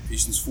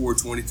Ephesians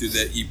 4:22,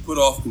 that ye put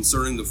off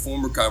concerning the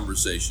former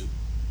conversation,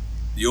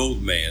 the old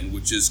man,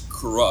 which is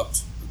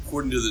corrupt,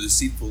 according to the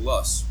deceitful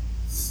lusts.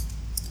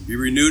 Be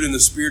renewed in the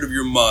spirit of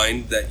your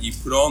mind, that ye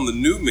put on the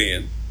new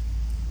man,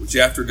 which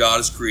after God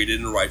is created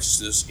in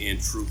righteousness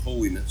and true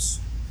holiness.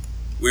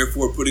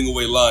 Wherefore, putting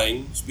away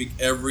lying, speak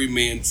every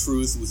man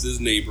truth with his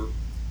neighbor.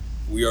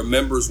 We are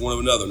members one of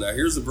another. Now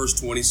here's the verse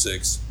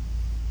 26.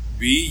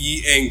 Be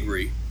ye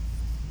angry,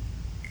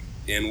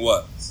 and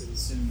what?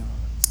 Sin not.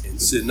 And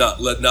sin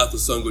not. Let not the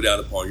sun go down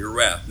upon your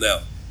wrath.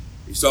 Now,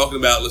 he's talking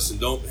about, listen,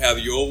 don't have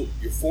your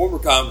former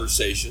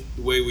conversation,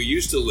 the way we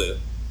used to live,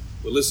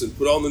 but listen,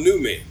 put on the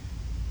new man.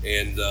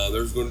 And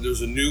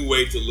there's a new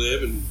way to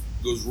live, and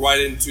goes right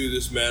into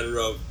this matter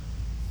of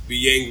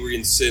be angry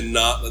and sin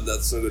not, let not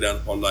the sun go down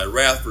upon thy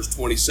wrath. Verse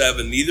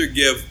 27, neither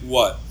give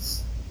what?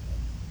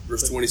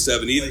 Verse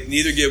 27,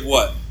 neither give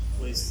what?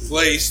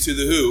 Place to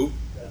the who?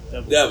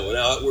 Devil.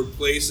 Now, that word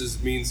place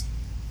means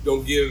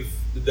don't give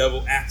the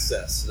devil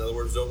access. In other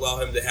words, don't allow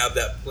him to have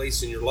that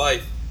place in your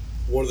life.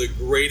 One of the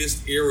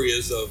greatest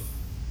areas of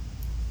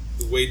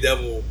the way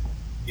devil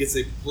gets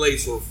a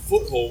place or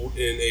foothold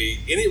in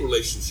any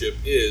relationship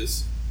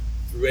is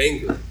through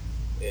anger.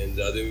 And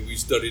then we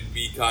studied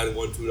be kind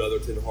one to another,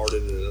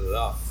 tenderhearted, and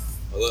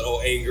let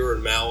all anger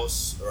and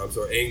malice,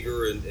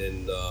 anger and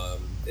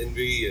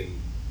envy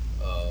and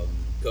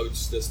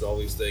covetousness and all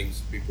these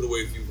things be put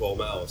away with you with all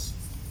malice.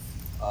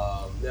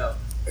 Now,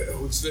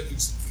 we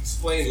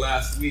explained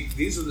last week,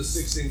 these are the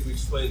 6 things we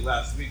explained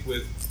last week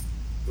with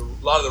a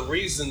lot of the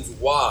reasons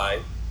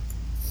why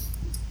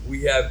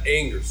we have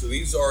anger. So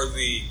these are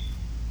you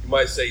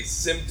might say,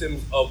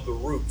 symptoms of the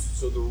root.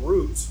 So the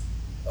root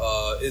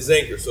is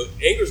anger. So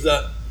anger is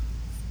not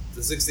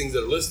the 6 things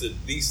that are listed.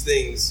 These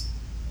things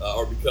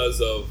are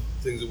because of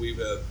things that we've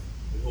been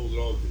holding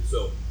on to.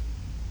 So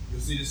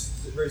you'll see this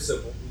is very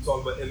simple. We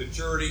talk about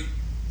immaturity,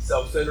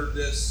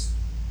 self-centeredness,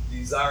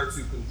 desire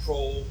to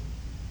control,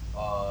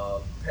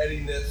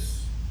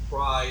 pettiness,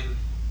 pride,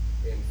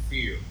 and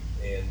fear.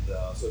 And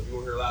so if you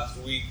weren't here last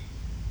week,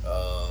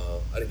 I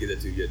didn't get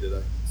that to you yet, did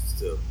I? Just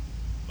to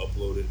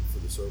upload it for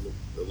the sermon,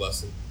 the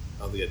lesson.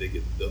 I don't think I did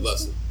get the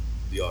lesson,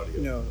 the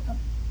audio. No.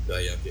 No,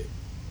 yeah, okay.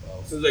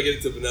 As soon as I get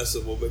it to Vanessa,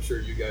 we'll make sure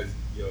you guys,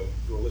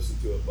 will listen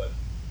to it. But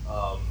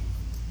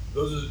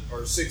those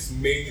are 6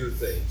 major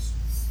things.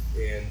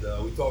 And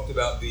we talked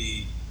about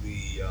the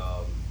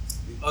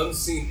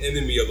unseen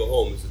enemy of the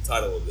home is the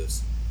title of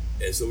this.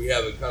 And so we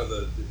have a kind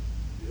of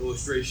the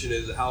illustration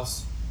is the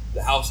house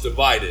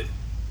divided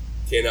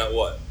cannot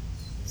what?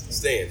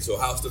 Stand. So a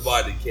house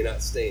divided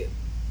cannot stand.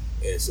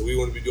 And so we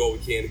want to do all we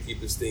can to keep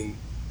this thing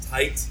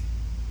tight,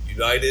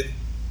 united,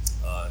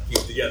 keep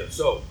it together.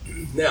 So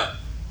now,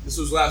 this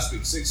was last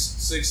week,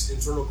 six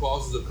internal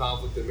causes of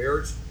conflict in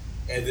marriage.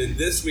 And then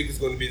this week is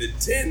going to be the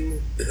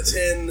 10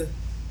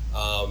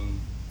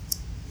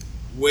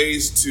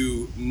 ways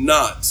to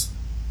not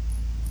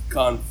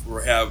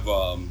have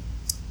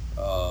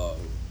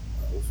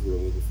what's the word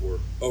I'm looking for?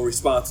 Oh,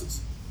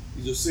 responses.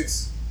 These are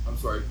 6. I'm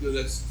sorry. Go to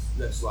the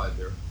next slide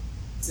there.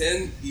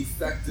 10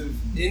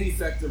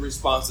 ineffective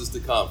responses to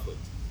conflict.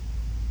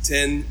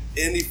 10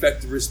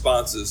 ineffective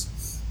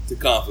responses to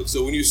conflict.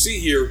 So when you see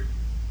here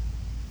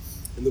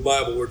in the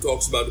Bible where it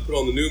talks about to put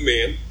on the new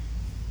man,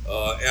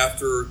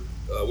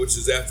 which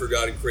is after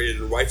God had created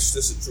in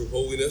righteousness and true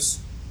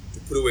holiness, to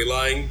put away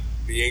lying,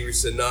 be angry,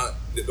 sin not,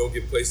 that don't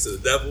give place to the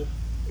devil,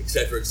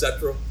 etc.,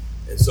 etc.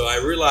 And so I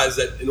realized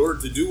that in order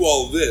to do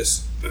all of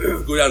this,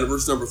 go down to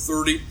verse number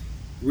 30,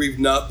 grieve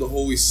not the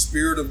Holy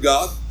Spirit of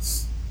God.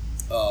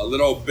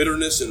 Let all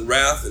bitterness and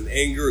wrath and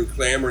anger and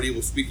clamor and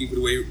evil speaking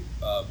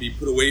be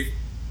put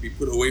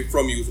away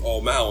from you with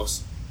all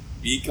malice.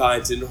 Be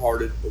kind,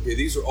 tenderhearted. Okay,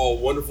 these are all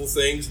wonderful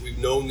things. We've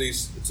known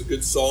these. It's a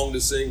good song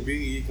to sing. Be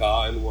ye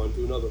kind one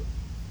to another.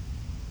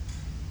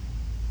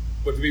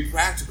 But to be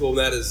practical in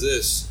that is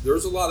this.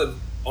 There's a lot of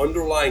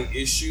underlying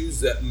issues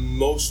that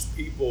most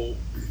people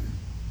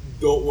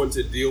don't want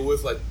to deal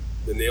with, like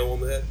the nail on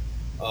the head,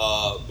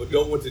 but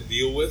don't want to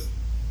deal with,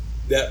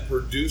 that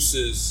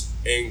produces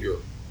anger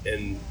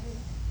and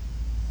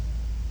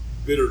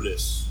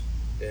bitterness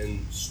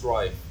and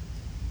strife.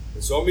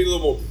 And so I'll be a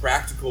little more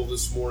practical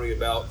this morning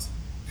about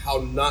how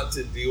not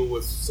to deal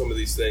with some of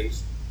these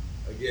things.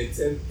 Again,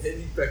 10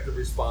 effective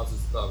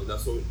responses to conflict. Now,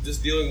 so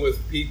just dealing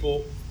with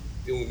people,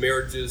 dealing with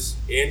marriages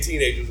and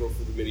teenagers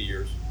over the many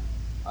years.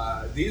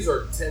 These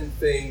are 10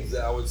 things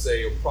that I would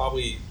say are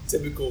probably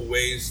typical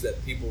ways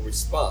that people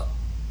respond.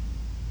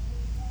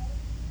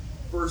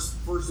 First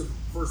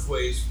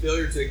way is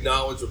failure to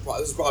acknowledge the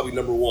problem. This is probably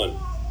number 1.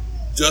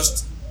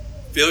 Just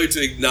failure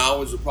to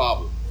acknowledge the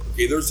problem.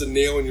 Okay, there's a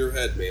nail in your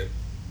head, man.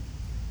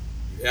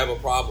 You have a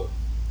problem.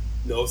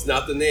 No, it's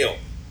not the nail.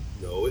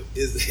 No, it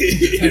is.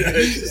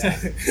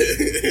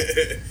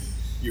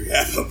 You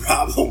have a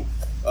problem.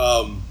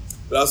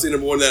 But I'll say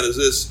number 1, that is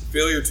this: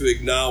 failure to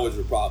acknowledge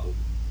the problem.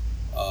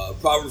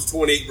 Proverbs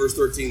 28 verse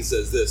 13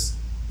 says this: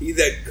 he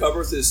that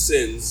covereth his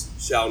sins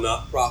shall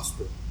not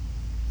prosper.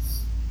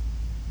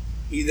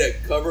 He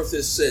that covereth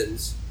his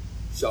sins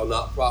shall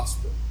not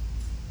prosper.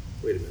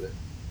 Wait a minute.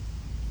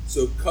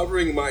 So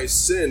covering my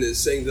sin is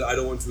saying that I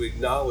don't want to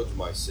acknowledge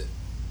my sin.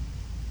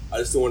 I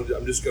just don't want to.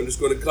 I'm just going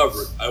to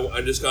cover it.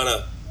 I'm just kind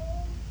of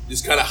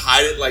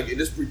hide it, like, and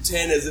just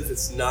pretend as if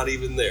it's not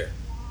even there,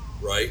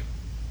 right?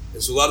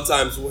 And so a lot of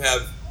times we'll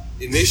have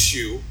an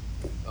issue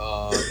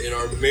in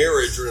our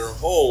marriage or in our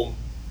home,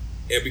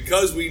 and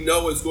because we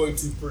know it's going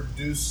to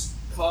produce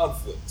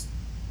conflict,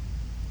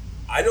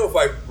 I know if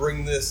I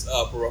bring this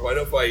up, or if I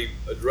know if I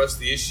address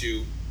the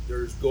issue,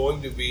 there's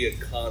going to be a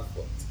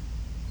conflict.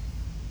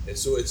 And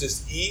so it's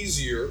just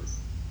easier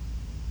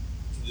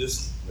to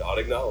just not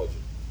acknowledge it.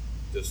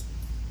 Just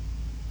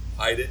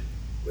hide it.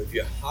 But if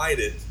you hide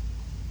it,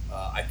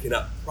 I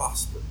cannot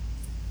prosper.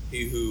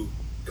 He who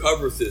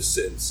covereth his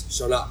sins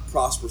shall not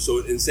prosper. So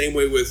in the same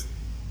way with,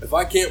 if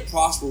I can't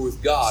prosper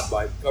with God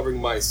by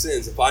covering my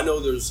sins, if I know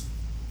there's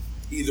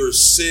either a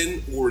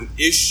sin or an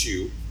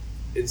issue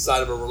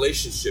inside of a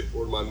relationship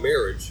or my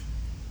marriage,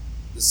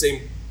 the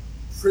same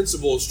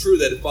principle is true,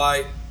 that if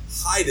I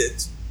hide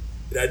it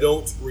and I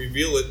don't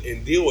reveal it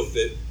and deal with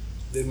it,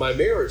 then my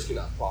marriage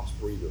cannot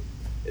prosper either.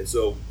 And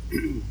so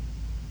in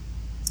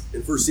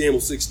 1 Samuel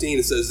 16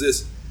 it says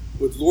this,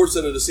 "But the Lord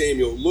said unto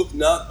Samuel, Look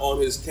not on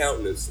his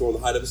countenance, nor on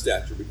the height of his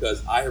stature,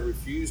 because I have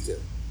refused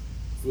him.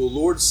 For the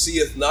Lord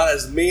seeth not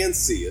as man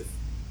seeth,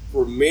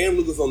 for man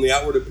looketh on the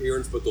outward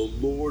appearance, but the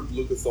Lord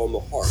looketh on the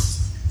heart."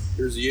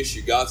 Here's the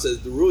issue. God says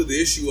really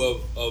the issue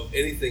of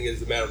anything is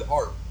the matter of the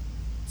heart.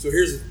 So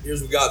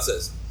here's what God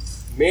says.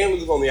 Man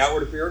looketh on the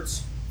outward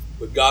appearance,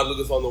 but God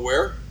looketh on the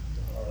where?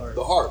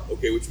 The heart.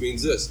 Okay, which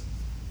means this.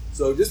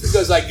 So just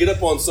because I get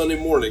up on Sunday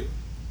morning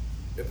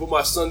and put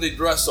my Sunday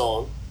dress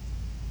on,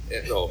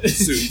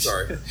 suit,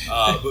 sorry,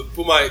 but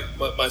put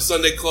my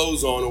Sunday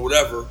clothes on or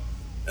whatever,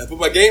 and I put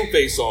my game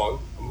face on,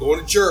 I'm going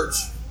to church.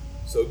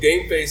 So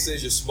game face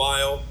is you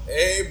smile,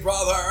 hey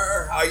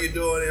brother, how you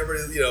doing?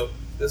 Everybody,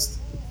 just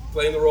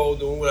playing the role,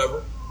 doing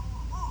whatever.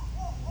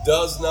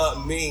 Does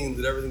not mean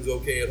that everything's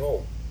okay at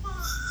home.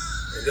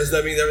 It does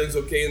not mean that everything's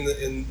okay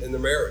in the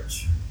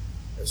marriage.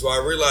 And so I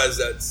realize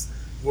that's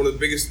one of the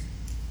biggest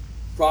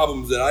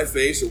problems that I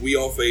face, or we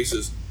all face,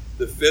 is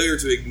the failure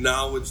to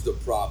acknowledge the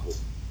problem.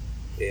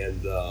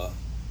 And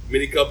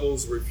many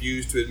couples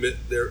refuse to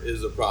admit there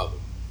is a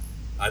problem.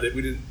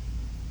 We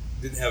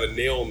didn't have a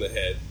nail on the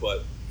head,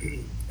 but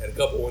had a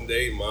couple one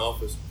day in my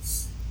office.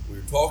 We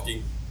were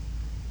talking,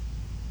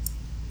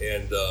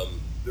 and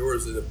there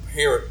was an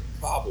apparent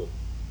problem,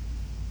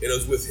 and it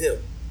was with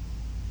him.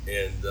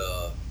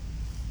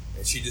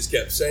 And she just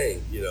kept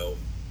saying,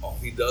 all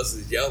he does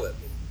is yell at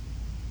me.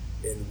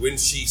 And when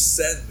she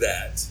said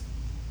that,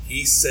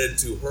 he said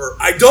to her,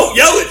 I don't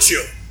yell at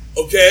you,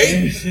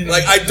 okay?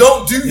 Like, I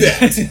don't do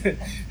that.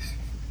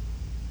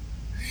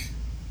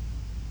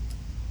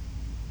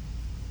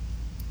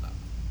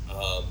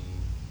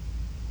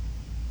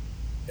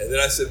 And then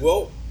I said,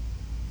 well,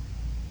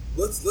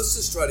 let's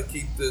just try to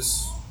keep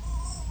this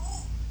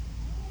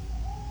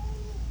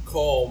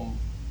calm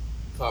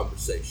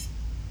conversation.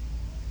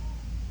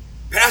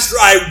 Pastor,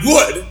 I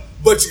would,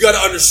 but you got to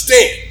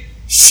understand,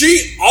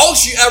 all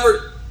she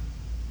ever,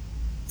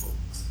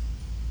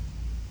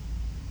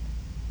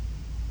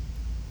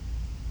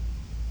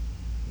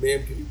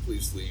 ma'am, can you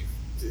please leave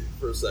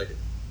for a second?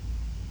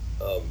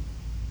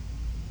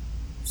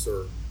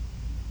 Sir,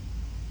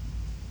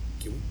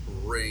 can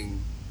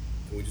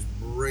we just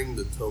bring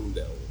the tone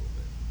down a little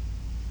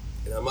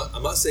bit? And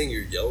I'm not saying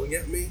you're yelling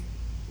at me.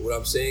 But what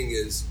I'm saying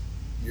is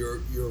your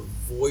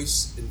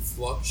voice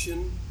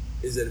inflection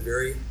is at a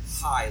very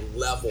high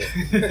level.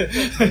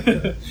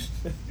 You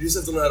just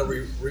have to know how to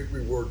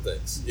reword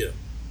things, And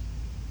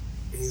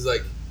he's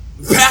like,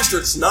 Pastor,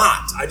 it's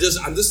not. I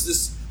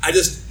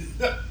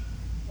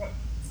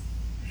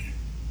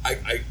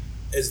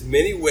as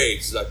many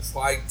ways as I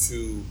tried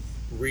to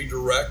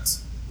redirect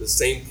the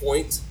same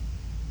point,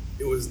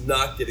 it was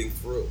not getting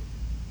through.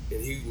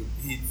 And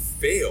he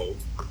failed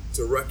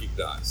to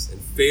recognize and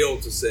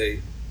failed to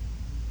say,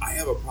 I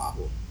have a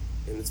problem,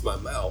 and it's my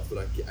mouth, and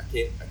I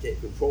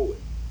can't control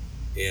it.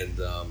 And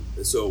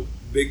so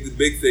the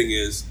big thing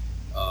is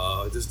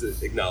just to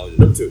acknowledge it.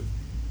 Number 2,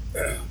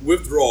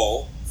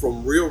 withdrawal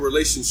from real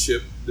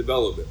relationship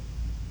development.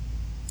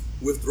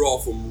 Withdrawal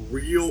from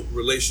real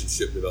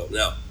relationship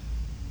development. Now,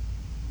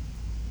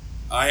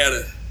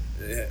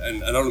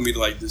 and I don't mean to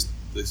like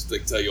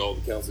tell you all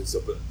the counseling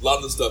stuff, but a lot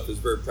of the stuff is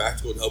very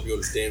practical to help you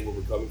understand where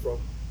we're coming from.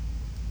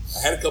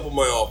 I had a couple in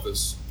my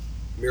office,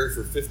 married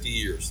for 50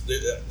 years.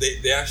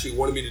 They actually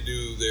wanted me to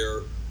do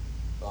their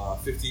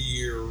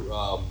 50-year,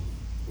 what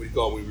do you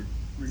call it?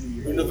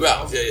 Renew the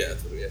vows. Yeah,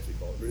 that's what we actually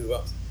call it, renew the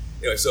vows.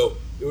 Anyway, so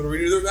they want to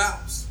renew their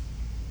vows.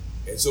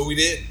 And so we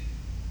did.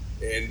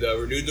 And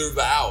renewed their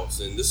vows.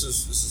 And this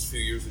is a few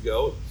years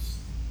ago.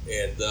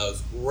 And it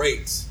was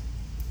great.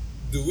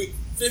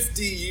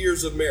 50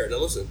 years of marriage. Now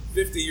listen,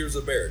 50 years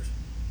of marriage.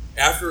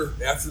 After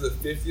the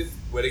 50th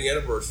wedding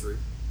anniversary,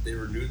 they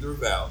renewed their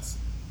vows.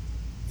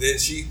 Then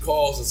she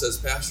calls and says,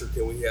 Pastor,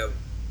 can we have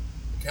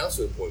a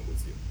counseling appointment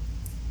with you?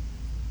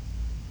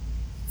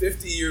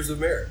 50 years of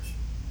marriage.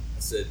 I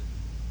said,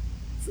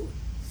 sure.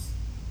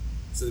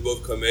 So they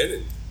both come in,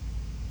 and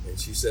And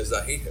she says,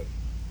 I hate him.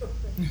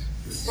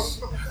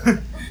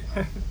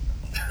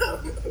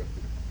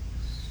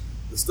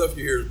 The stuff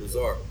you hear is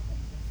bizarre.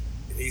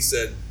 And he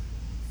said,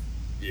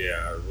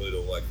 yeah, I really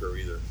don't like her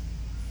either.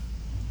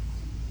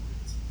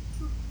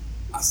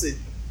 I said,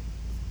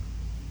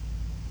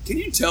 can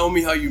you tell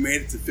me how you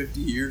made it to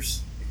 50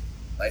 years?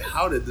 Like,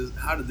 how did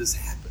this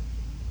happen?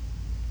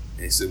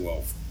 And he said,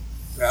 well,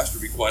 Pastor,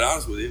 to be quite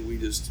honest with you, we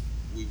just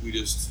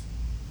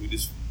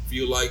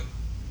feel like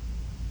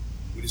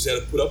we just had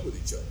to put up with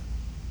each other.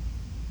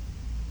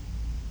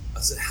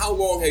 I said, how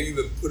long have you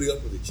been putting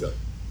up with each other?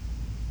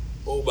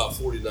 Oh, about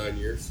 49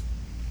 years.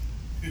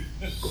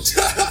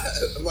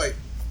 I'm like,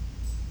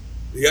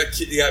 you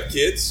have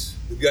kids,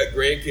 we've got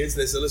grandkids,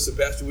 and they said, listen,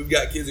 Pastor, we've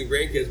got kids and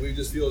grandkids, we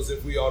just feel as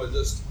if we ought to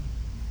just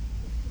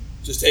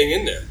hang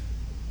in there.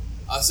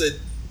 I said,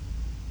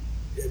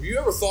 have you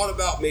ever thought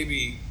about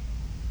maybe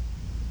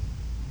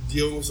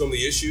dealing with some of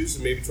the issues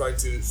and maybe trying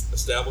to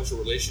establish a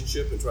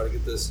relationship and try to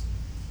get this,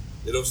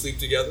 they don't sleep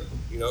together,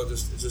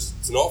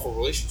 it's an awful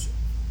relationship.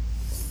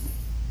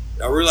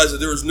 I realized that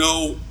there was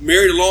no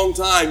married a long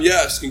time.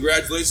 Yes,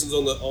 congratulations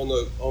on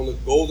the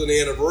golden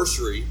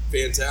anniversary,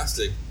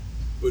 fantastic.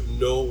 But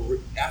no,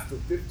 after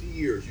 50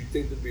 years, you'd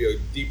think there'd be a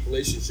deep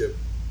relationship,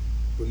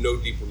 but no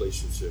deep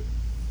relationship,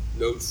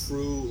 no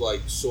true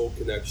soul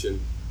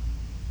connection.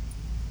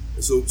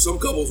 And so some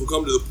couples will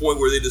come to the point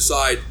where they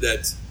decide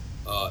that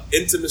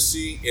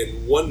intimacy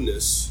and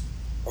oneness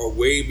are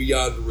way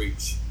beyond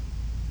reach,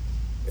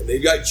 and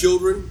they've got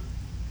children,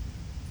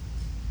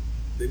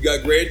 they've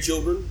got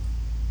grandchildren.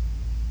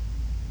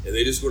 And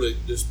they just going to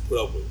just put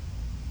up with it.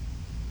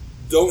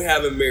 Don't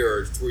have a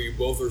marriage to where you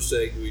both are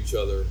saying to each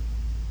other,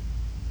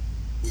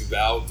 we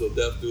vow till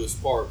death do us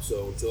part,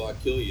 so until I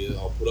kill you,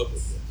 I'll put up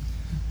with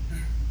you.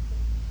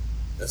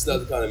 That's not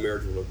the kind of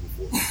marriage we're looking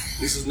for.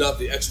 This is not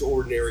the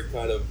extraordinary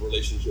kind of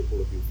relationship we're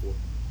looking for.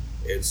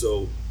 And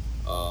so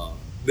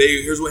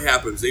here's what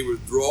happens. They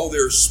withdraw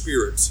their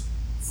spirits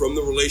from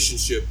the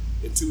relationship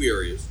in two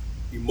areas,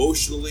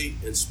 emotionally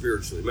and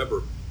spiritually.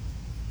 Remember,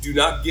 do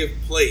not give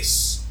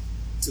place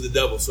to the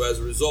devil. So as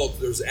a result,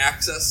 there's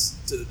access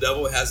to the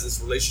devil. It has this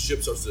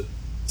relationship, starts to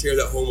tear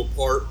that home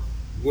apart.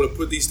 You want to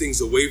put these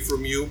things away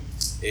from you.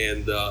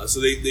 And so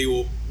they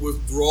will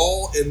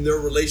withdraw in their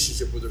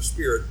relationship with their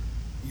spirit,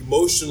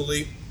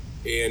 emotionally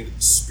and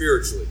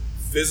spiritually.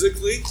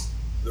 Physically,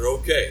 they're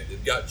okay.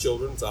 They've got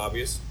children, it's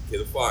obvious. Okay,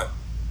 they're fine.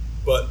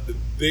 But the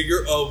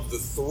bigger of the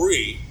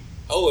three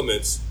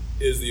elements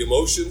is the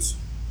emotions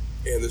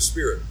and the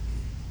spirit.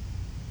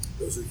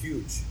 Those are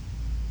huge.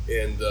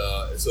 And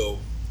so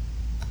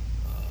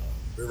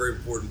very, very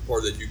important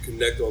part that you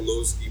connect on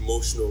those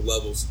emotional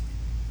levels.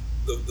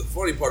 The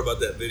funny part about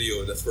that video,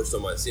 and that's the first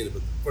time I've seen it,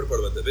 but the funny part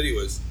about that video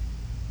is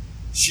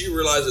she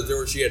realized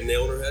that she had a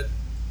nail in her head,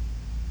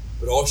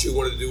 but all she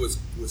wanted to do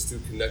was to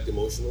connect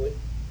emotionally.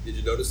 Did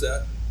you notice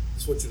that? I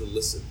just want you to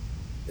listen.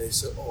 And he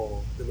said,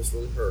 oh, that must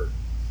really hurt.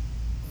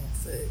 Oh,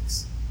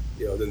 thanks.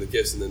 Then the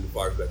kiss, and then the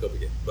fire's back up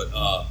again. But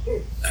I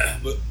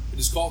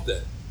just caught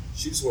that.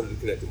 She just wanted to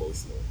connect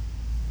emotionally.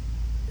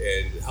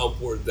 And how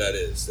important that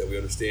is, that we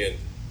understand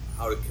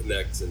how to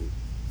connect and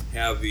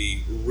have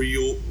the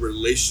real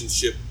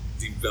relationship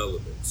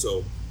development.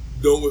 So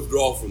don't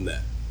withdraw from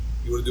that.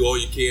 You want to do all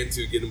you can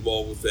to get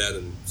involved with that.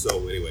 And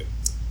so anyway,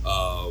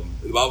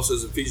 the Bible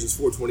says in Ephesians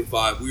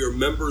 4:25, we are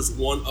members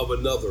one of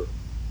another.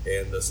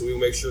 And so we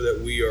will make sure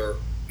that we are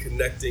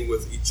connecting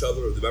with each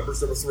other. The members.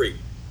 Number 3,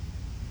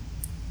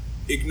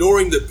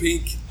 ignoring the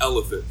pink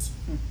elephant.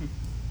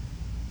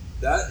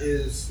 That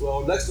is,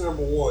 well, next to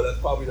number 1, that's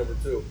probably number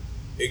 2.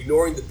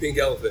 Ignoring the pink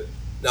elephant.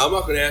 Now, I'm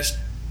not going to ask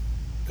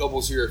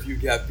couples here if you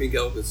have pink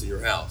elephants in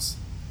your house.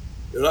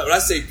 When I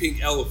say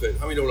pink elephant,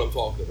 how many know what I'm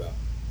talking about?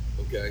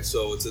 Okay,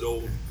 so it's an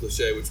old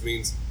cliche, which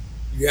means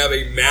you have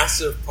a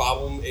massive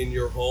problem in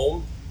your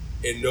home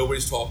and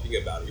nobody's talking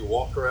about it. You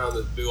walk around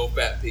this big old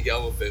fat pink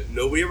elephant.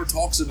 Nobody ever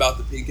talks about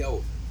the pink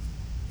elephant.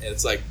 And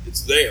it's like,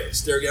 it's there. It's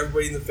staring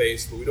everybody in the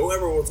face, but we don't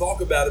ever want to talk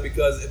about it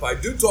because if I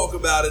do talk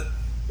about it,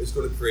 it's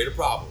going to create a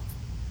problem.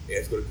 And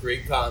it's going to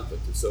create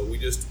conflict. And so we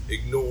just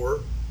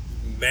ignore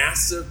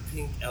massive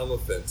pink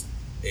elephant.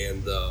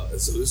 And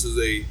so this is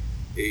the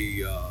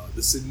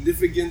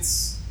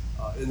significance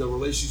in the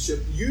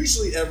relationship.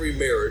 Usually every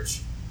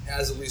marriage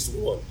has at least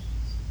one.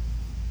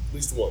 At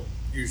least one,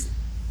 usually.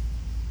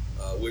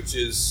 Which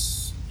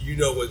is,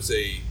 it's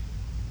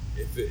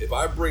if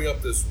I bring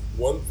up this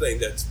one thing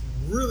that's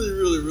really,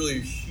 really,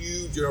 really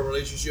huge in our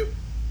relationship,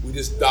 we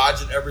just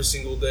dodge it every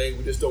single day.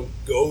 We just don't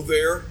go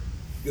there.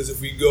 Because if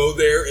we go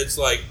there, it's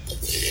like,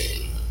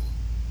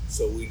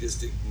 so we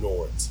just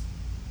ignore it.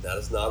 That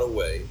is not a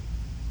way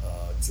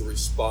to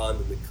respond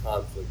to the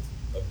conflict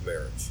of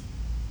marriage.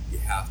 You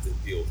have to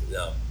deal with it.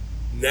 Now,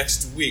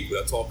 next week,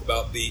 we'll talk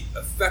about the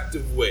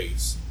effective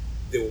ways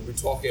that we'll be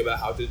talking about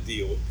how to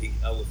deal with pink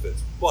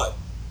elephants. But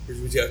here's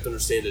what you have to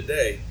understand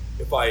today.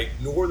 If I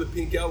ignore the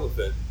pink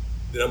elephant,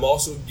 then I'm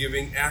also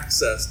giving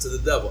access to the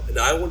devil. And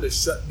I want to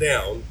shut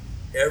down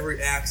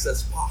every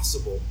access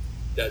possible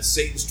that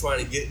Satan's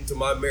trying to get into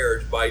my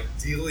marriage by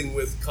dealing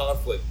with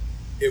conflict.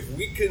 if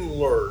we can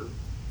learn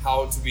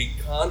how to be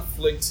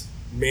conflict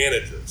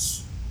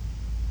managers,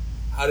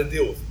 how to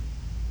deal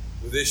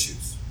with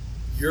issues,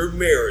 your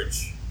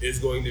marriage is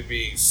going to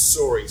be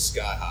soaring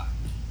sky high.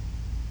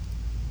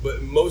 But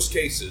in most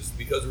cases,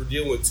 because we're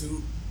dealing with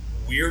two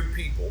weird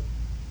people,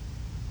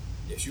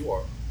 yes, you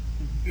are,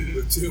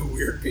 with two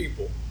weird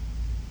people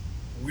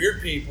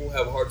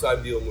have a hard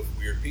time dealing with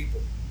weird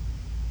people.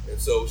 And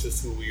so it's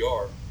just who we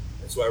are.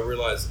 And so I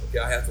realized, okay,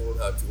 I have to learn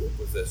how to work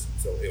with this.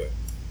 So anyway,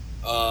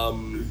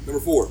 number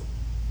 4,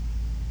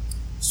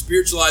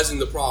 spiritualizing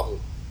the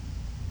problem.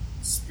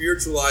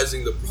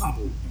 Spiritualizing the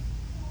problem.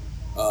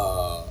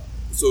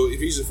 So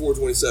Ephesians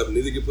 4:27,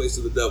 neither give place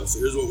to the devil. So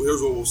here's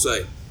what we'll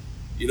say.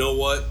 You know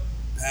what,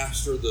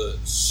 Pastor?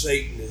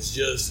 Satan is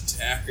just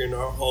attacking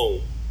our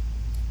home.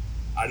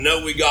 I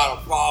know we got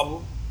a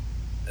problem,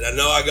 and I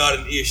know I got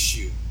an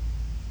issue,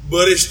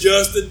 but it's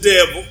just the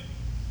devil.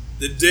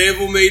 The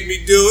devil made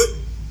me do it.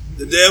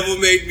 The devil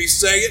made me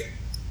say it,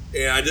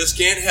 and I just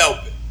can't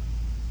help it.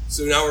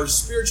 So now we're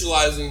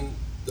spiritualizing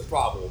the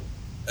problem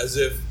as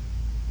if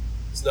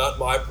it's not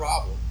my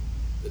problem.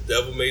 The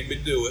devil made me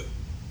do it,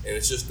 and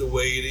it's just the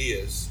way it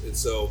is. And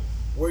so,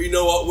 you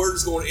know what? We're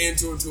just going to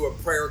enter into a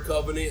prayer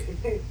covenant.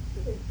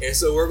 And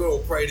so we're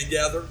going to pray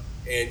together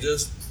and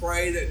just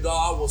pray that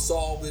God will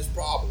solve this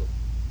problem.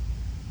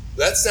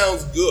 That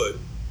sounds good.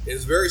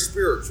 It's very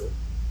spiritual.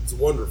 It's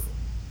wonderful.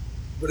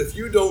 But if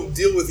you don't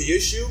deal with the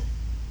issue,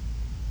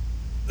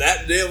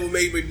 that devil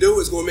made me do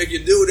it. It's going to make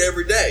you do it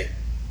every day.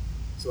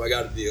 So I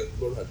got to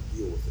learn how to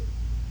deal with it,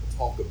 and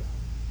talk about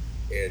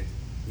it, and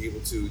be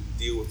able to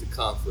deal with the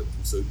conflict.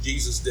 And so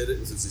Jesus did it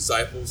with his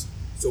disciples.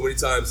 So many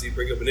times he'd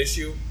bring up an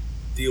issue,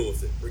 deal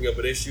with it. Bring up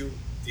an issue,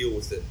 deal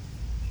with it.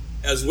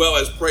 As well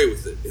as pray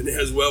with it. And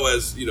as well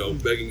as,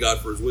 begging God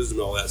for his wisdom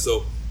and all that.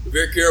 So be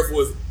very careful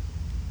with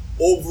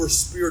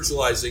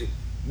over-spiritualizing.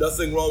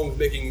 Nothing wrong with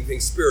making anything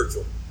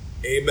spiritual.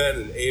 Amen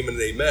and amen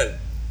and amen.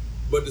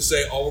 But to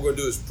say all we're going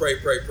to do is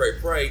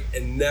pray,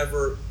 and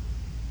never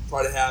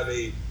try to have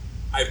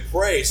I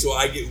pray so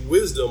I get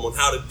wisdom on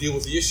how to deal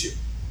with the issue.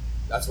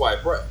 That's why I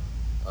pray.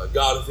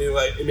 God, if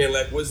any man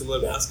lack wisdom,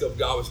 let him ask of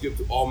God, which give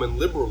to all men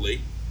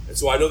liberally. And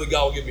so I know that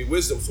God will give me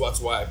wisdom, so that's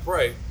why I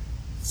pray,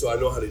 so I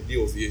know how to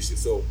deal with the issue.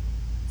 So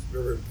it's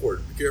very, very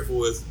important. Be careful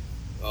with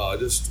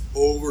just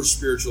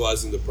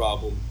over-spiritualizing the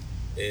problem.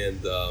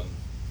 And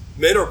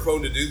men are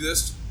prone to do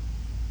this.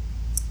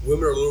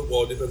 Women are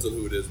it depends on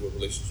who it is, what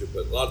relationship,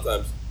 but a lot of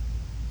times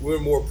we're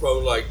more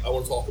prone, I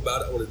want to talk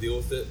about it, I want to deal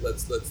with it,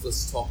 let's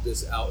talk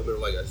this out. And men are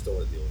like, I just don't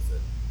want to deal with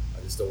it.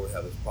 I just don't want to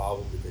have this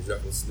problem because you're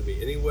not going to listen to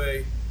me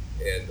anyway.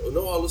 And, oh,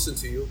 no, I'll listen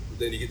to you. But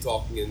then you get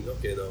talking and,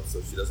 okay, no,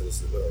 so she doesn't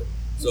listen to whatever.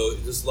 So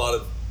just a lot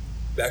of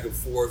back and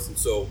forth. And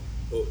so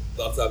a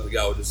lot of times the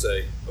guy would just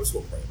say, I'm just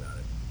going to pray about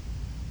it.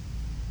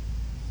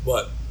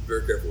 But be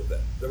very careful with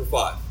that. Number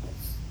 5,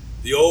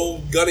 the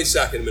old gunny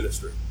sacking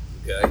ministry.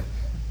 Okay?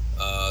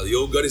 The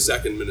old gunny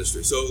sacking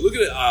ministry. So look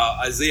at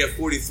Isaiah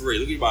 43.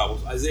 Look at your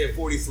Bibles. Isaiah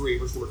 43,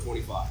 verse number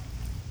 25.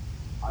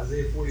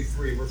 Isaiah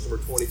 43, verse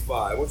number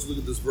 25. I want you to look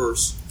at this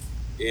verse.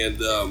 And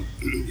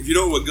if you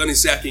don't know what gunny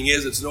sacking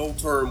is, it's an old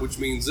term which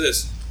means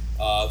this.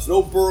 It's an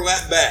old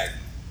burlap bag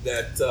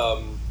that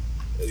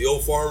the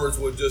old farmers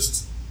would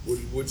just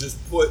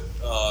put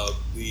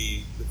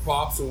the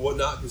crops and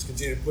whatnot, just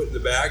continue to put in the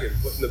bag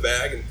and put in the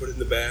bag and put it in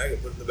the bag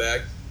and put it in the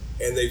bag.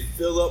 And they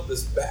fill up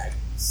this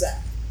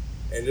sack.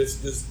 And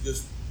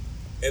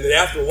and then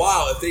after a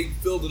while, if they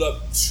filled it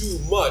up too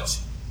much,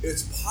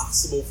 it's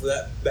possible for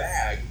that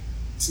bag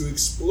to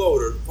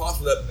explode, or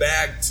possible for that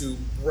bag to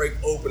break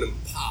open and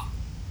pop.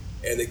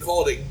 And they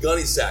called it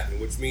gunny sacking,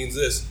 which means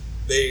this: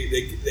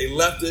 they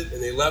left it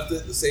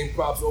the same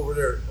crops over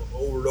there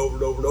over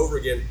and over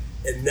again,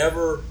 and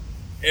never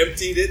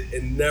emptied it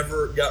and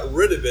never got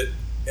rid of it,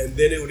 and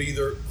then it would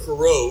either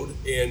corrode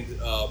and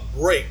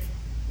break.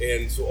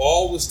 And so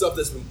all the stuff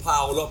that's been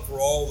piled up for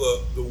all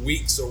the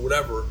weeks or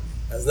whatever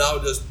has now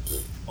just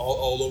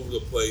all over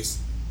the place,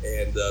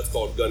 and it's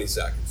called gunny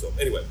sacking. So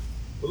anyway,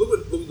 but look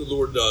what the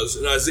Lord does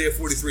in Isaiah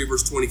 43,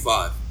 verse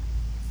 25.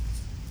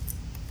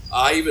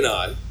 I, even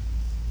I,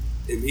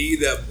 am he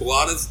that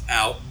blotteth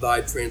out thy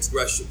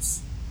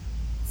transgressions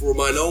for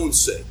mine own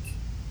sake,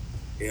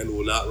 and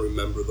will not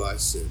remember thy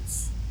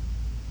sins.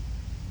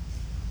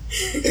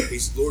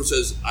 The Lord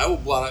says, I will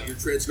blot out your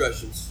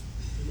transgressions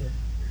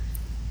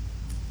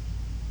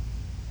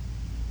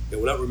and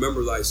will not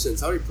remember thy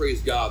sins. How many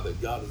praise God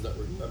that God does not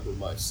remember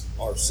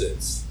our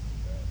sins?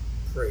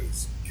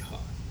 Praise God.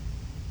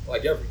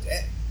 Like every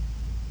day.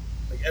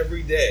 Like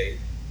every day,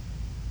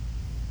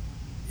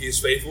 he is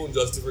faithful and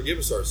just to forgive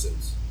us our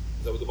sins.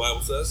 Is that what the Bible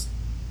says?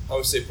 I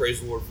would say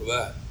praise the Lord for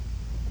that.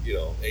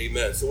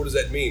 Amen. So what does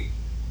that mean?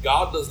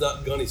 God does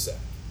not gunny sack.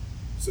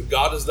 So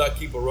God does not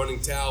keep a running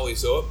tally.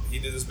 So he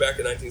did this back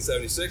in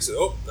 1976, and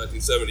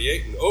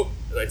 1978, and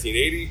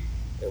 1980.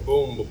 And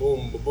boom,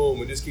 ba-boom, ba-boom,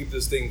 and just keep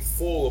this thing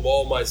full of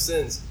all my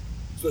sins,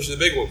 especially the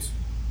big ones.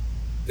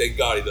 Thank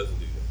God he doesn't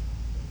do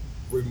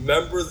that.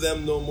 Remember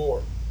them no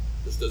more.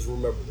 Just doesn't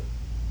remember them.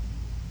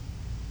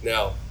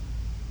 Now,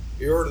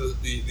 you heard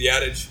of the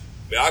adage,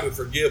 Man, I can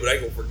forgive, but I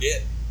ain't going to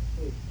forget.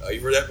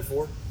 You've heard that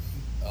before?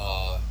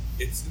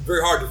 It's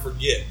very hard to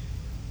forget.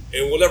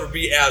 And we'll never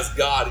be as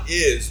God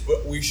is,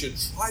 but we should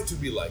try to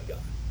be like God.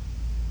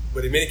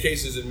 But in many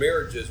cases in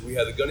marriages, we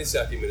have the gunny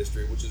sacking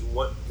ministry, which is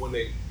one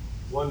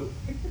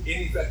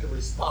ineffective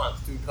response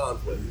to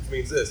conflict, which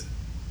means this.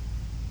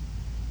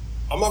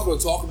 I'm not going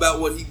to talk about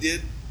what he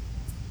did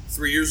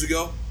 3 years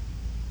ago,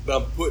 but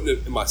I'm putting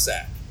it in my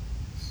sack.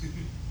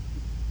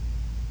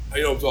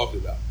 You know what I'm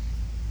talking about.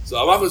 So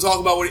I'm not going to talk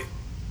about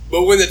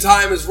but when the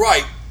time is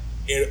right,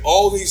 and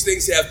all these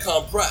things have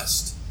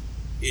compressed,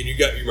 and you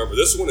remember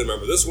this one, and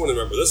remember this one, and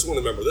remember this one,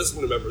 and remember this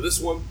one, and remember this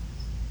one,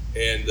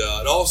 and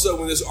all of a sudden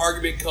when this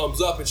argument comes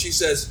up, and he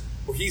says,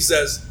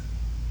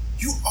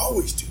 you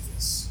always do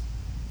this.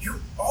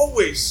 You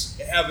always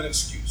have an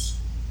excuse.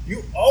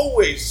 You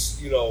always,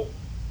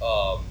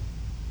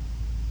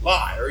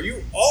 lie, or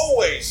you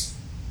always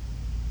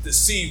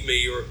deceive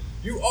me, or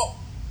you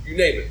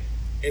name it.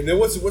 And then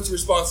what's the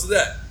response to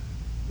that?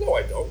 No,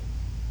 I don't.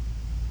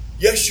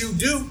 Yes, you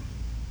do.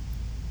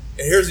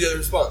 And here's the other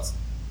response.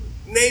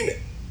 Name it.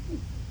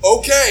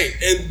 Okay.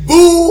 And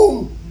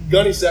boom,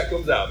 gunny sack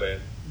comes out, man.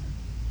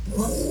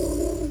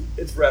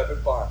 It's rapid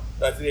fire.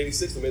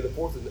 1986, on May the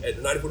 4th, at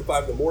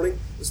 9:45 in the morning.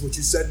 This is what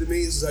you said to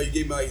me. This is how you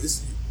gave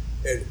this.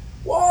 And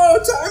whoa,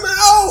 time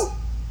out.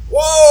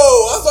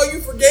 Whoa, I thought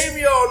you forgave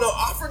me. Oh, no,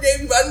 I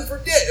forgave you, but I didn't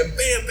forget. And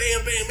bam,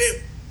 bam, bam,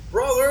 bam.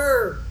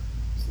 Brother,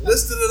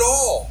 listed it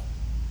all.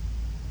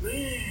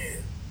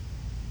 Man.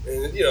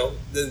 And,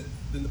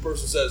 then the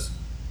person says,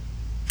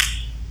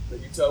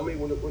 you tell me,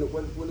 when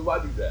do I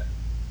do that?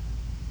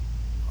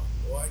 I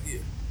have no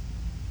idea.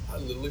 I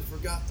literally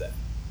forgot that.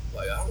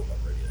 Like, I don't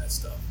remember any of that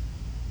stuff.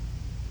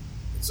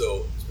 And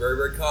so it's very,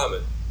 very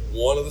common.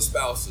 One of the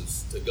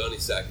spouses to gunny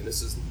sack, and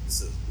this is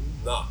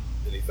not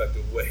an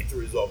effective way to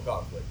resolve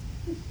conflict.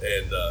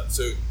 And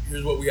so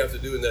here's what we have to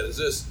do, and that is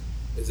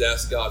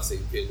ask God, say,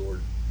 okay,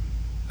 Lord,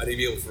 I need to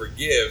be able to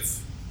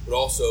forgive, but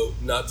also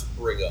not to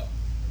bring up.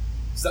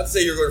 It's not to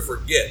say you're going to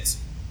forget,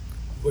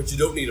 but you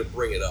don't need to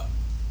bring it up.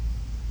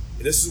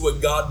 And this is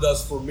what God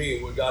does for me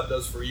and what God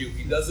does for you.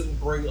 He doesn't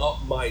bring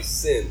up my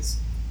sins.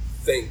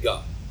 Thank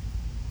God.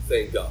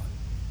 Thank God.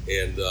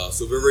 And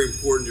so very, very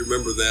important to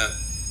remember that.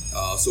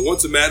 So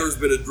once a matter has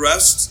been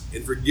addressed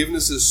and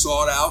forgiveness is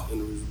sought out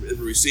and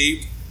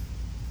received,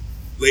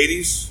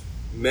 ladies,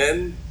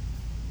 men,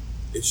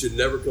 it should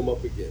never come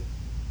up again.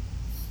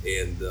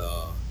 And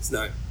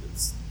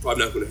it's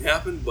probably not going to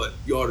happen, but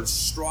you ought to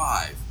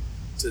strive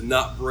to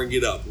not bring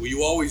it up. Well,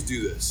 you always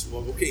do this.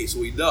 Well, okay,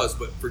 so he does,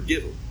 but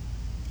forgive him.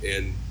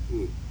 And,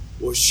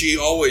 she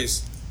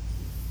always.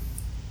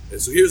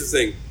 And so here's the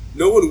thing.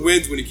 No one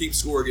wins when you keep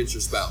score against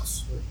your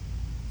spouse.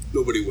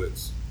 Nobody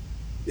wins.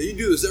 Yeah, you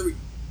do this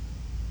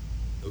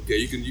okay,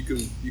 you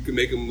can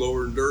make them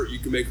lower in dirt, you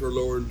can make her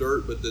lower in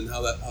dirt, but then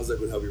how's that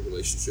going to help your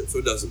relationship? So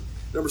it doesn't.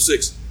 Number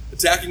 6,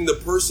 attacking the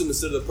person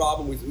instead of the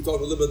problem. We talked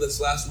a little bit about this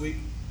last week,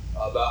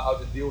 about how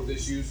to deal with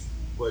issues,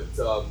 but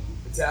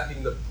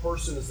attacking the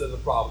person instead of the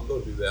problem.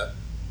 Don't do that.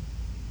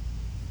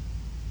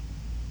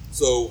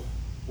 So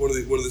one of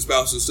the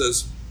spouses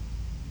says,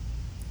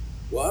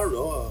 well, I don't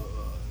know,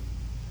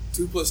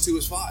 2 + 2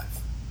 is 5.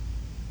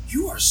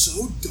 You are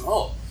so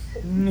dumb.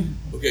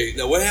 Okay,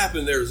 now what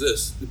happened there is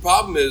this. The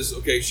problem is,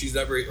 okay, he's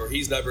not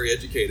very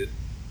educated,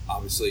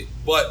 obviously,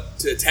 but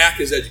to attack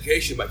his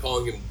education by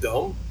calling him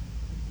dumb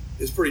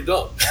is pretty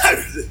dumb.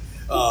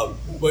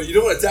 But you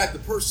don't want to attack the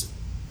person.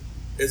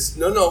 It's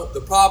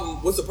the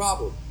problem. What's the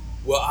problem?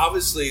 Well,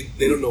 obviously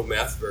they don't know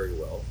math very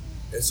well,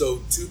 and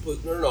so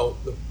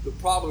the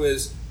problem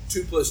is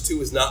 2 +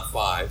 2 is not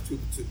 5. 2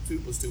 +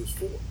 2 is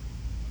 4,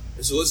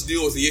 and so let's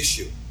deal with the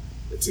issue.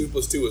 The 2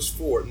 + 2 is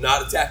 4.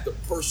 Not attack the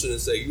person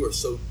and say you are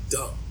so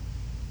dumb.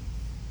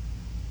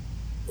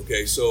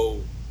 Okay,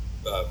 so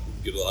we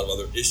get a lot of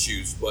other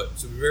issues, but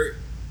so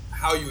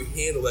how you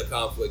handle that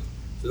conflict.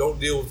 So don't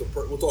deal with the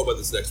person. We'll talk about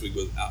this next week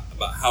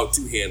about how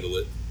to handle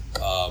it,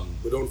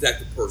 but don't attack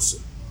the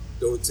person.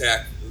 Don't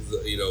attack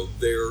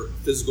their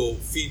physical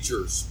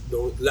features.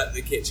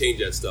 They can't change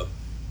that stuff.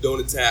 Don't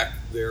attack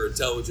their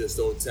intelligence.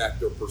 Don't attack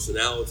their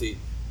personality.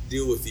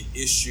 Deal with the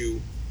issue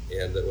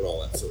and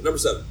all that. So number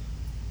 7.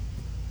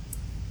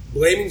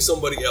 Blaming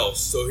somebody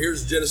else. So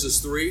here's Genesis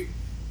 3,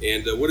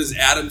 and what does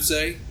Adam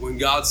say when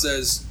God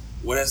says,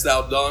 "What hast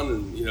thou done?"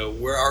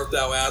 And where art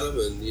thou, Adam?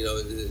 And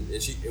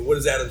and what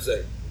does Adam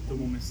say? The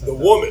woman. The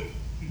woman.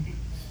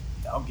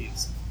 Thou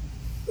gavest.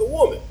 The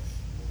woman.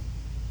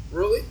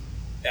 Really,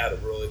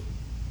 Adam? Really?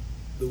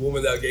 The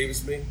woman thou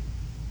gavest me,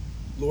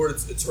 Lord?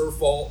 It's her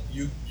fault.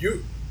 You.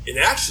 And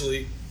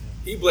actually,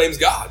 he blames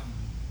God.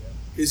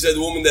 He said,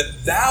 "The woman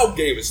that thou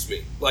gavest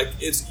me, like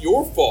it's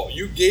your fault.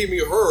 You gave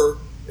me her."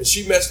 And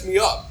she messed me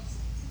up.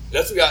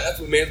 That's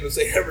what man's been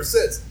saying ever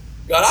since.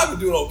 God, I've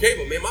been doing okay,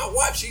 but man, my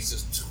wife, she's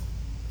just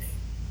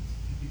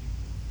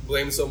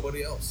blaming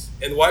somebody else.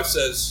 And the wife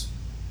says,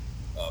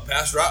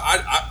 Pastor,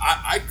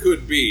 I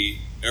could be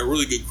a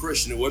really good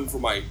Christian. It wasn't for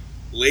my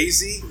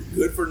lazy,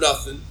 good for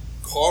nothing,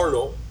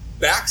 carnal,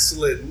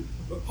 backslidden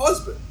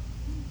husband.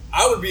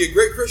 I would be a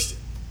great Christian.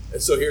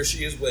 And so here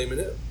she is blaming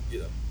him,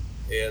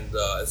 and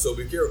so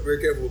be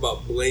very careful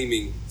about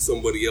blaming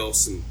somebody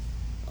else. And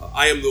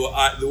I am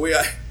the way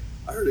I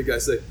heard a guy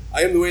say,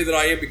 I am the way that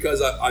I am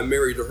because I'm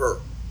married to her.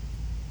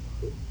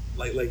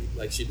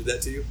 Like she did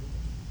that to you.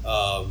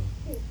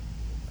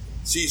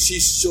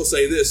 She'll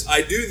say this: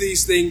 I do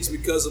these things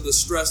because of the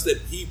stress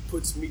that he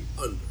puts me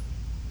under.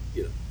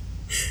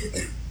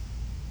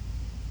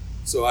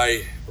 So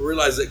I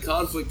realize that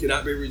conflict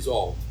cannot be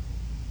resolved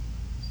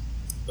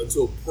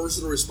until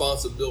personal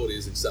responsibility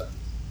is accepted.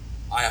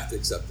 I have to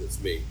accept it's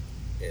me.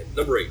 And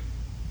number 8,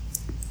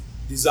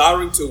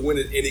 desiring to win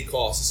at any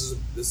cost.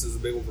 This is a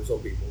big one for some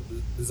people.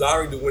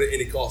 Desiring to win at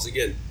any cost.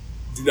 Again,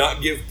 do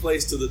not give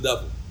place to the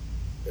devil.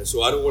 And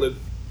so I don't want to.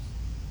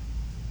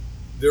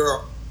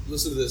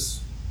 Listen to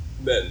this,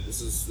 men.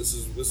 This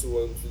is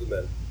one for the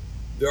men.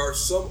 There are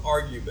some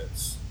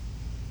arguments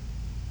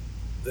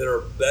that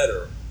are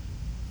better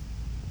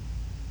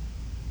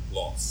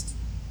lost.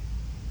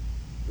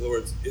 In other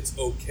words, it's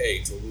okay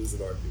to lose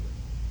an argument.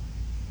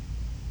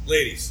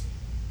 Ladies,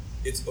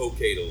 it's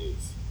okay to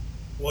lose.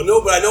 Well,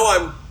 no, but I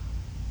know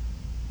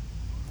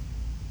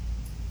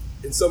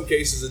in some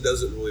cases it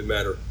doesn't really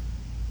matter.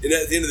 And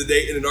at the end of the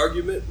day, in an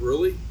argument,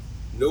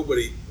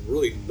 nobody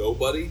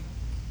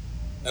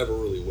ever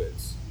really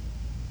wins.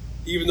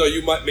 Even though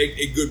you might make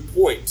a good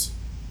point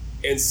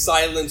and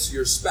silence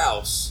your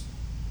spouse,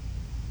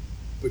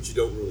 but you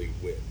don't really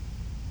win.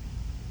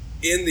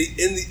 In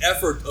the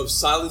effort of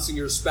silencing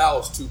your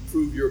spouse to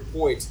prove your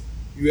point,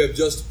 you have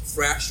just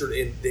fractured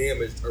and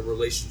damaged a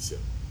relationship.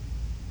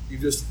 You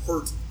just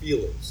hurt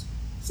feelings.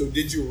 So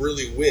did you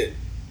really win?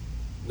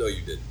 No,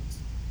 you didn't.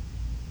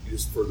 You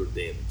just further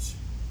damage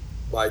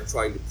by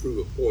trying to prove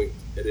a point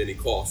at any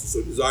cost.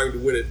 So desiring to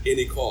win at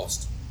any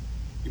cost.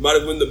 You might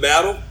have won the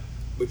battle,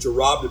 but you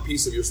robbed a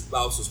piece of your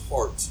spouse's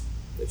heart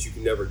that you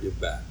can never give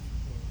back.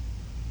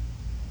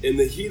 In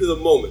the heat of the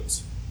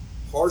moment,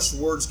 harsh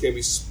words can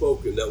be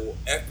spoken that will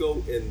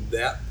echo in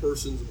that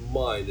person's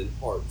mind and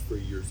heart for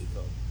years to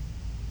come.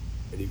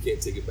 And you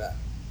can't take it back.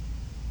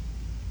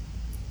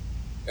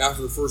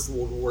 After the First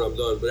World War, I'm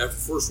done, but after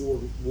the First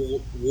World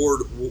War,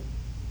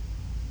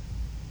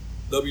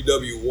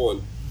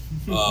 WW1,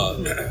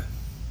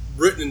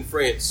 Britain and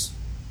France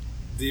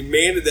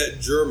demanded that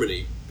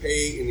Germany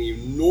pay an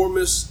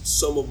enormous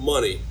sum of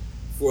money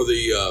for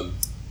the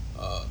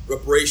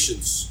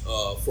reparations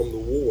from the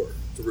war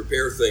to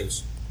repair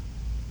things.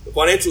 The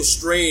financial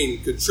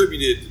strain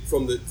contributed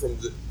from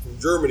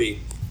Germany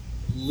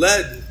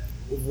led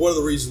one of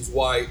the reasons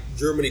why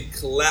Germany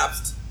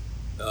collapsed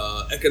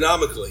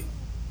economically.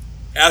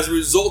 As a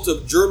result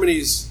of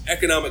Germany's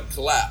economic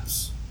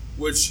collapse,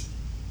 which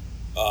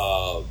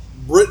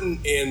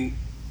Britain and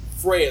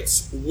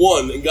France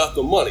won and got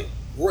the money,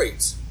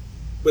 great.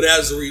 But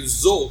as a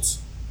result,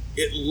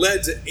 it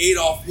led to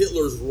Adolf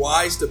Hitler's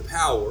rise to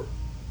power,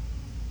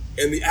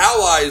 and the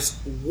Allies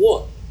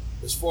won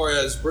as far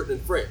as Britain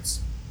and France.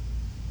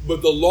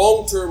 But the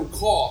long-term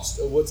cost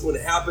of what's going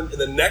to happen in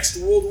the next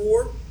World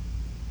War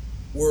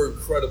were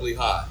incredibly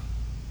high.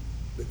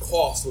 The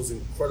cost was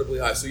incredibly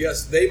high. So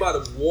yes, they might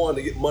have won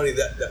to get money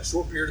that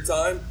short period of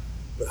time,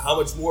 but how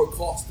much more it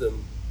cost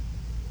them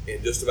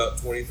in just about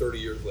 20, 30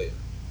 years later.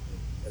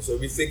 And so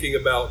be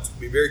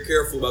very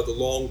careful about the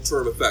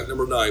long-term effect.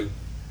 Number 9,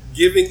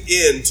 giving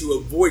in to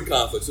avoid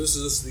conflicts. This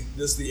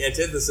is the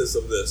antithesis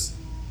of this.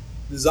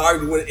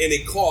 Desiring to win at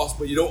any cost,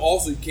 but you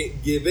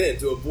can't give in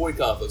to avoid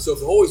conflict. So if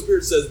the Holy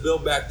Spirit says, Bill,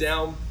 back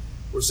down,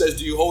 or says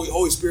to you,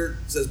 Holy Spirit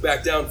says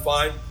back down,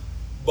 fine.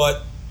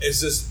 But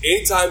it's just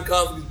anytime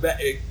conflict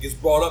gets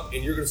brought up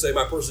and you're going to say,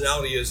 my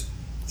personality is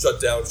shut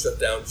down, shut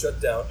down,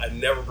 shut down, I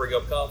never bring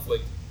up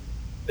conflict,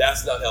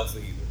 that's not healthy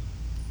either.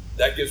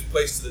 That gives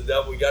place to the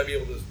devil. You got to be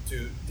able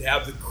to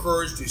have the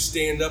courage to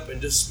stand up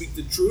and just speak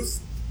the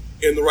truth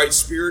in the right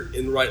spirit,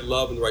 in the right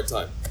love, in the right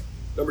time.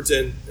 Number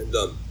 10, and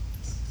done.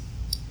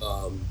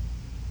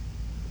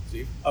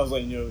 Steve? I was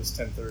letting you know it was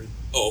 10:30.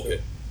 Oh,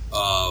 okay.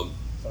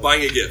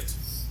 Buying a gift.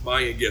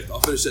 Buying a gift.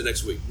 I'll finish that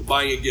next week. But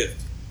buying a gift.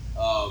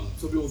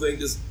 Some people think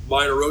just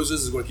buying her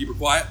roses is going to keep her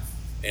quiet,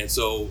 and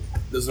so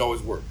it doesn't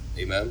always work.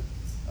 Amen.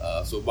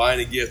 So buying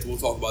a gift, we'll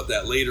talk about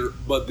that later.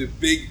 But the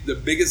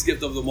biggest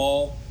gift of them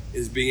all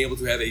is being able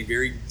to have a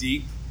very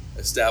deep,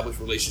 established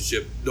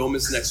relationship. Don't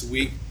miss next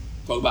week.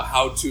 Talk about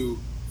how to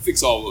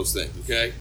fix all those things. Okay.